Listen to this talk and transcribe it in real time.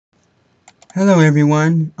Hello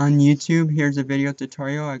everyone on YouTube. Here's a video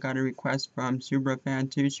tutorial. I got a request from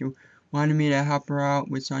SubraFan2. She wanted me to help her out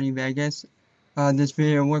with Sony Vegas. This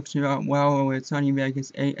video works out well with Sony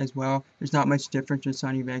Vegas 8 as well. There's not much difference with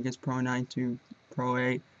Sony Vegas Pro 9 to Pro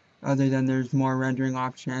 8 other than there's more rendering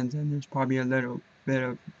options and there's probably a little bit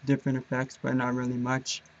of different effects, but not really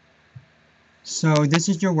much. So this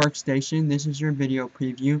is your workstation. This is your video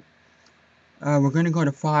preview. We're going to go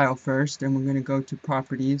to File first, and we're going to go to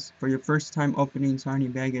Properties. For your first time opening Sony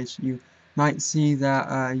Vegas, you might see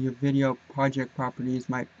that your video project properties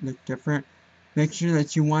might look different. Make sure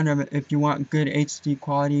that if you want good HD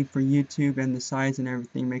quality for YouTube and the size and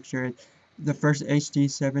everything, make sure the first HD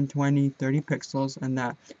 720 30 pixels and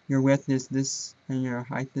that your width is this and your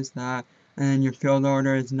height is that, and your field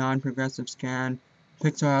order is non-progressive scan.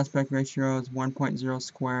 Pixel aspect ratio is 1.0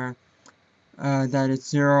 square. That it's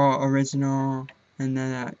 0 original, and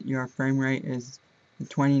then your frame rate is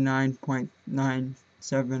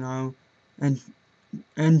 29.970, and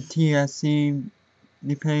NTSC,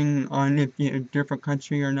 depending on if you're in a different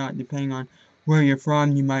country or not, depending on where you're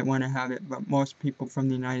from, you might want to have it, but most people from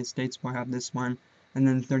the United States will have this one. And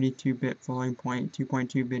then 32-bit floating point,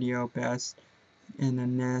 2.2 video best, and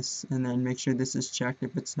then this, and then make sure this is checked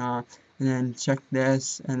if it's not, and then check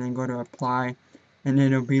this, and then go to apply, and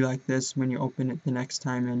it'll be like this when you open it the next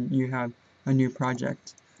time and you have a new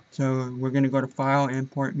project. So we're going to go to File,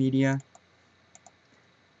 Import Media,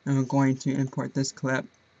 and we're going to import this clip,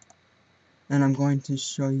 and I'm going to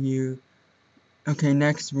show you, okay,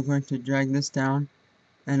 next we're going to drag this down,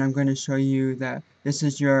 and I'm going to show you that this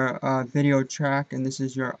is your video track and this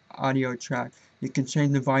is your audio track. You can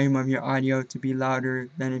change the volume of your audio to be louder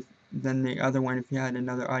than the other one if you had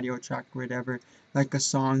another audio track or whatever. Like a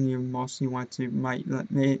song, you mostly want to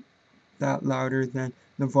make that louder than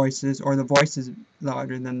the voices, or the voices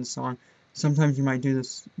louder than the song. Sometimes you might do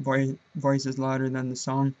this voices louder than the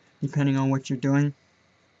song, depending on what you're doing.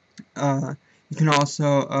 You can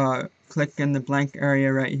also click in the blank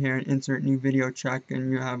area right here and insert new video track,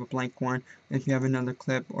 and you have a blank one if you have another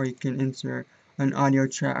clip, or you can insert an audio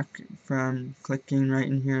track from clicking right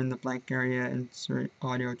in here in the blank area, insert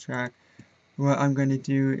audio track. What I'm going to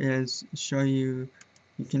do is show you,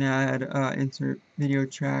 you can add insert video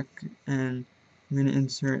track, and I'm going to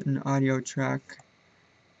insert an audio track,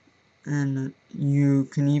 and you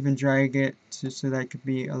can even drag it so that it could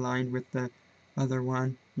be aligned with the other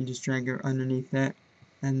one. You just drag it underneath it,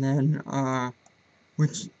 and then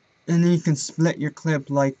you can split your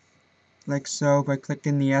clip like so by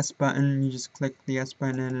clicking the S button. You just click the S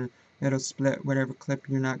button and it'll split whatever clip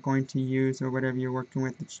you're not going to use or whatever you're working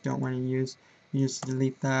with that you don't want to use. You just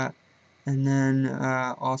delete that, and then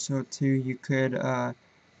also too, you could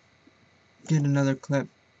get another clip,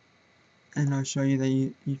 and I'll show you that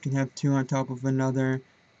you can have two on top of another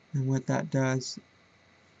and what that does.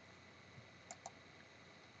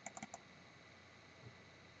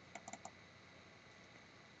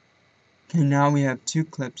 Okay, now we have two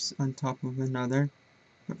clips on top of another,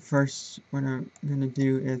 but first what I'm going to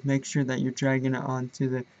do is make sure that you're dragging it onto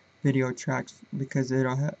the video tracks, because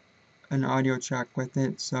it'll have an audio track with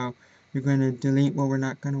it. So you're going to delete what we're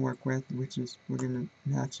not going to work with, which is we're going to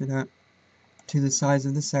match it up to the size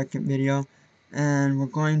of the second video, and we're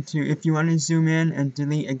going to, if you want to zoom in and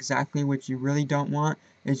delete exactly what you really don't want,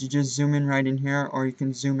 is you just zoom in right in here, or you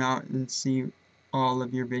can zoom out and see all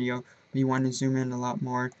of your video, but you want to zoom in a lot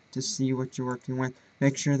more to see what you're working with.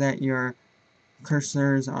 Make sure that your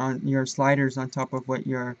cursors on your sliders on top of what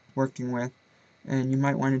you're working with, and you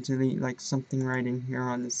might want to delete like something right in here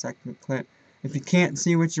on the second clip. If you can't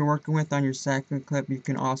see what you're working with on your second clip, you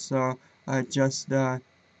can also just go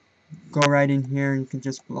right in here and you can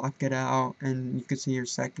just block it out and you can see your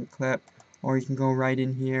second clip, or you can go right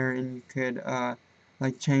in here and you could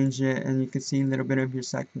like change it and you can see a little bit of your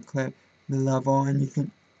second clip, the level, and you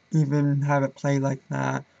can even have it play like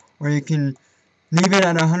that, or you can leave it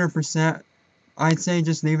at 100%. I'd say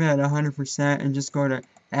just leave it at 100% and just go to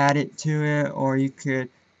add it to it, or you could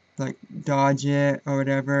like dodge it or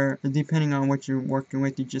whatever, depending on what you're working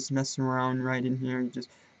with. You just mess around right in here, you just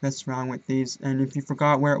mess around with these, and if you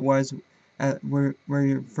forgot where it was at where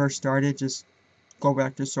you first started, just go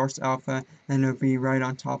back to source alpha and it'll be right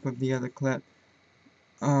on top of the other clip.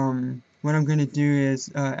 What I'm going to do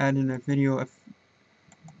is add in a video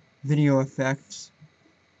effects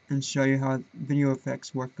and show you how video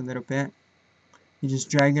effects work a little bit. You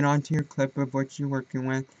just drag it onto your clip of what you're working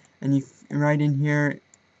with, and you right in here,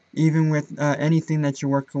 even with anything that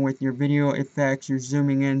you're working with, your video effects, you're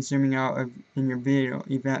zooming in, zooming out in your video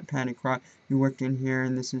event panic crop, you work in here,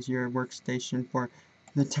 and this is your workstation for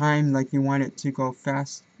the time, like you want it to go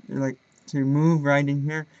fast, like to move right in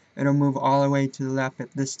here, it'll move all the way to the left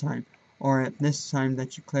at this time. Or at this time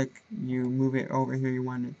that you click, you move it over here, you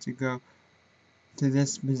want it to go to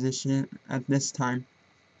this position at this time.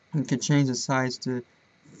 You can change the size to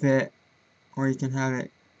fit, or you can have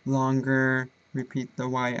it longer, repeat the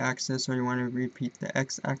y-axis, or you want to repeat the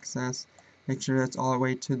x-axis. Make sure that's all the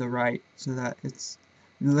way to the right so that it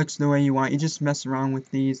looks the way you want. You just mess around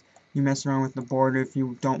with these. You mess around with the border if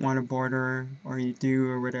you don't want a border, or you do,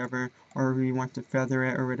 or whatever, or you want to feather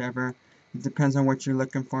it or whatever. It depends on what you're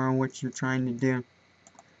looking for and what you're trying to do.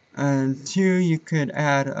 And two, you could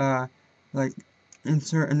add like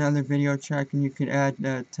insert another video track, and you could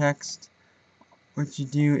add text. What you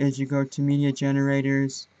do is you go to media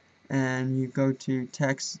generators and you go to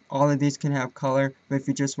text. All of these can have color, but if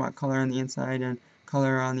you just want color on the inside and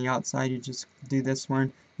color on the outside, you just do this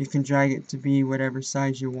one. You can drag it to be whatever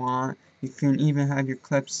size you want. You can even have your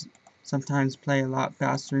clips sometimes play a lot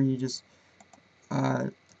faster. You just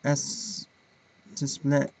S to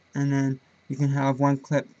split, and then you can have one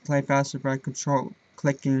clip play faster by control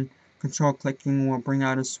clicking. Control clicking will bring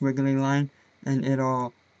out a squiggly line, and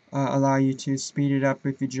it'll allow you to speed it up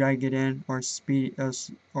if you drag it in, or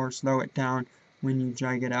or slow it down when you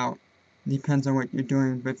drag it out. Depends on what you're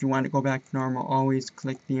doing, but if you want to go back to normal, always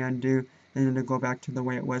click the undo, and it'll go back to the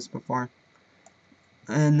way it was before.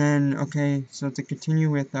 And then, okay, so to continue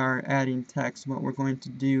with our adding text, what we're going to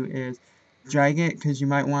do is drag it, because you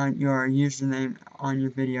might want your username on your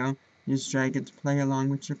video. You just drag it to play along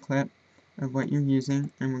with your clip of what you're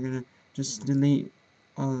using, and we're going to just delete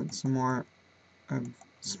some more of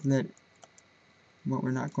split, what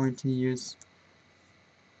we're not going to use.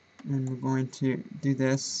 And we're going to do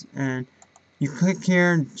this, and you click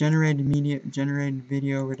here, generated media, generated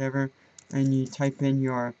video, whatever, and you type in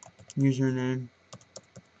your username.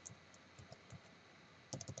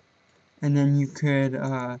 And then you could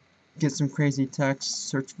get some crazy text,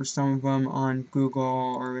 search for some of them on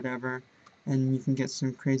Google or whatever, and you can get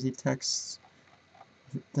some crazy texts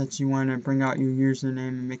that you want to bring out your username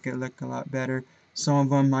and make it look a lot better. Some of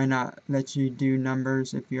them might not let you do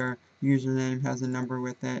numbers if your username has a number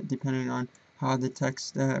with it, depending on how the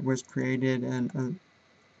text was created, and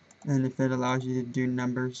if it allows you to do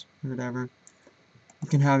numbers or whatever. You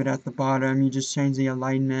can have it at the bottom. You just change the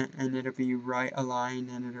alignment and it'll be right aligned,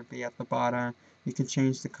 and it'll be at the bottom. You can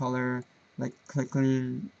change the color, like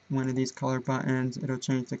clicking one of these color buttons, it'll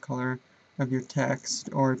change the color of your text.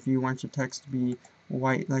 Or if you want your text to be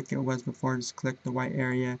white like it was before, just click the white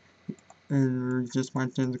area, and just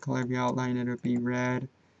want to change the color of your outline, it'll be red,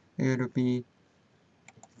 it'll be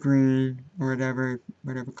green, or whatever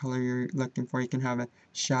color you're looking for. You can have a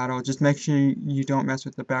shadow. Just make sure you don't mess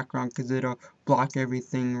with the background, because it'll block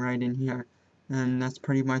everything right in here. And that's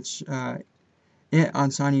pretty much it on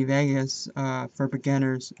Sony Vegas for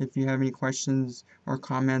beginners. If you have any questions or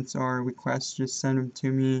comments or requests, just send them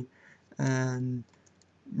to me, and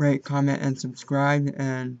rate, comment, and subscribe,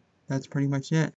 and that's pretty much it.